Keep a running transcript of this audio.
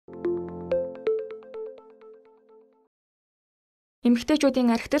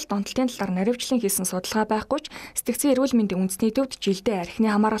Эмэгтэйчүүдийн архитал донтолтын талаар наривчлан хийсэн судалгаа байхгүй ч сэтгцэн эрүүл мэндийн үндэсний төвд жилдээ архины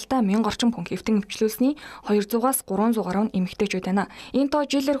хамааралтай 1000 орчим хүн хэвтэн эмчлүүлсэний 200-аас 300 гаруй нь эмэгтэйчүүд байна. Энэ тоо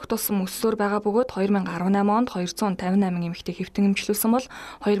жилээрх тусам өссөөр байгаа бөгөөд 2018 онд 258 эмэгтэй хэвтэн эмчлүүлсэн бол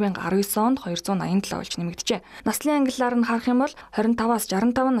 2019 онд 287 болж нэмэгдэжээ. Наслын ангиллаар нь харах юм бол 25-аас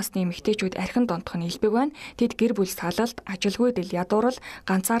 65 насны эмэгтэйчүүд архинд донтох нь илбэг байна. Тэд гэр бүл салалт, ажилгүй дэл ядуурал,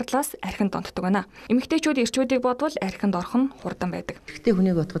 ганцаардлаас архинд донтдог байна. Эмэгтэйчүүд эрчүүдийг бодвол архинд орох нь хурдан байдаг. Эмэгтэй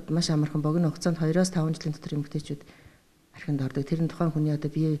хүнийг бодоход маш амархан богино хугацаанд 2-5 жилийн дотор эмэгтэйчүүд архинд ордог. Тэрний тухайн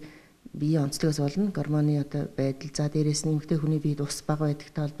хүний биеийн онцлогоос болно. Гормоны байдал. За дээрээс нь эмэгтэй хүний биед ус бага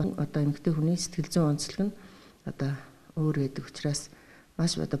байдагтай холбоотой эмэгтэй хүний сэтгэл зүйн онцлог нь өөр байдаг учраас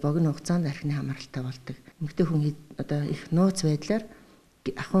маш богино хугацаанд архины хамааралтай болдог. Эмэгтэй хүн их нууц байдлаар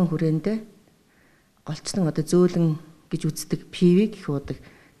ахуйн хүрээндээ голцсон зөөлөн гэж үздэг пивийг их уудаг.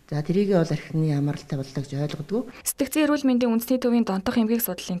 За тэрийг бол архины хамааралтай болдог гэж ойлгодгоо. Сэтгцэн эрүүл мэндийн үндэсний төвийн донтох эмгэг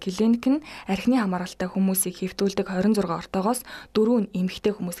судлалын клиник нь архины хамааралтай хүмүүсийг хэвтүүлдэг 26 ортоогоос 4 нь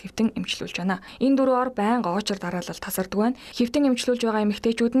эмэгтэй хүмүүс хэвтэн эмчлүүлж байна. Энэ 4 ор байнга оочор дараалал тасардаг байна. Хэвтэн эмчлүүлж байгаа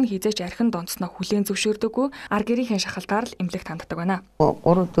эмэгтэйчүүд нь хизээч архин донтсноо хүлээн зөвшөөрдөггүй, ар гэрийнхэн шахалтаар л эмнэлэгт ханддаг байна.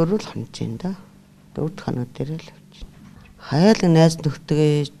 3-4 л хонж байна да. 4 хоног дээр л авч. Хаяалаг найз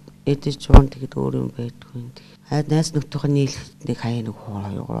нөхдөдөө эдэж уун тэгэд өөр юм байдгүй. Найз нөхдөхийн нийлхтнийг хаяа нэг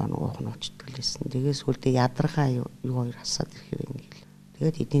уухнуучдаг лээсэн. Тэгээс үлдээ ядаргаа юу хоёр хасаад ирэхээр ингээл.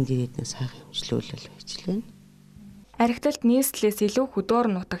 Тэгээд эдийн дээрээ сайхан хэмжлүүлэл байжлаа. Архиталт нийслэлээс илүү хөдөөр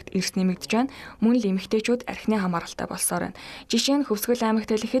нутагт эрс нэмэгдэж байна. Мөн л эмэгтэйчүүд архины хамааралтай болсоор байна. Жишээ нь Хөвсгөл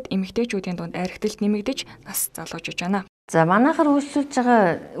аймагт хэлэхэд эмэгтэйчүүдийн дунд архиталт нэмэгдэж нас залуужиж байна. За манайхаар үйлчлүүлж байгаа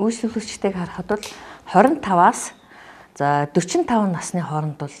үйлчлүүлэгчдийг харахад бол 25-аас 45 насны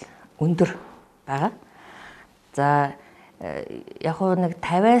хооронд бол өндөр байгаа. За яг нэг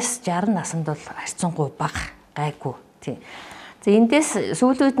 50-аас 60 наснд бол харьцангуй бага гайгүй тийм. За эндээс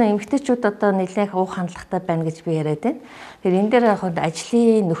сүүлийн үед эмэгтэйчүүд нэлээх уух хандлагатай байна гэж би яриад байна. Тэгэхээр энэ дээр яг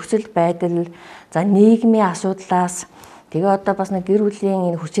ажлын нөхцөл байдал, за нийгмийн асуудлаас тэгээ бас нэг гэр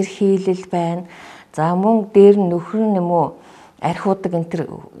бүлийн энэ хүчирхийлэл байна. За мөн дээр нь нөхөр нь юм уу архиудаг энэ төр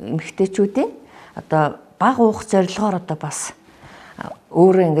эмэгтэйчүүдийн бага уух зорилгоор бас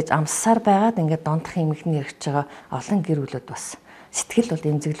өөрөө ингэж амссаар байгаад ингээд донтох эмэгний хэрэгж байгаа олон гэр бүлүүд бас сэтгэл бол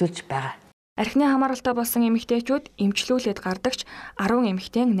эмзэглүүлж байгаа. Архины хамааралтай болсон эмэгтэйчүүд эмчлүүлээд гардагч 10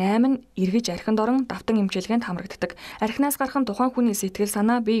 эмэгтэйн 8 нь эргэж архинд орон давтан эмчилгээнд хамрагддаг. Архинаас гарах тухайн хүний сэтгэл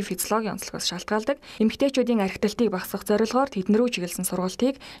санаа, бие физиологийн онцлогоос шалтгаалдаг. Эмэгтэйчүүдийн архиталтыг багасгах зорилгоор тэднэрүү чиглэсэн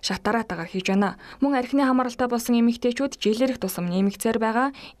сургалтыг шатараатаагаар хийж байна. Мөн архины хамааралтай болсон эмэгтэйчүүд жилээрх тусам нэмэгцээр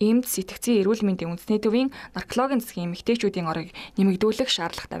байгаа эмд сэтгцэн эрүүл мэндийн үндэсний төвийн наркологийн засгийн эмэгтэйчүүдийн орыг нэмэгдүүлэх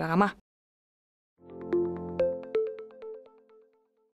шаардлагатай байгаамаа.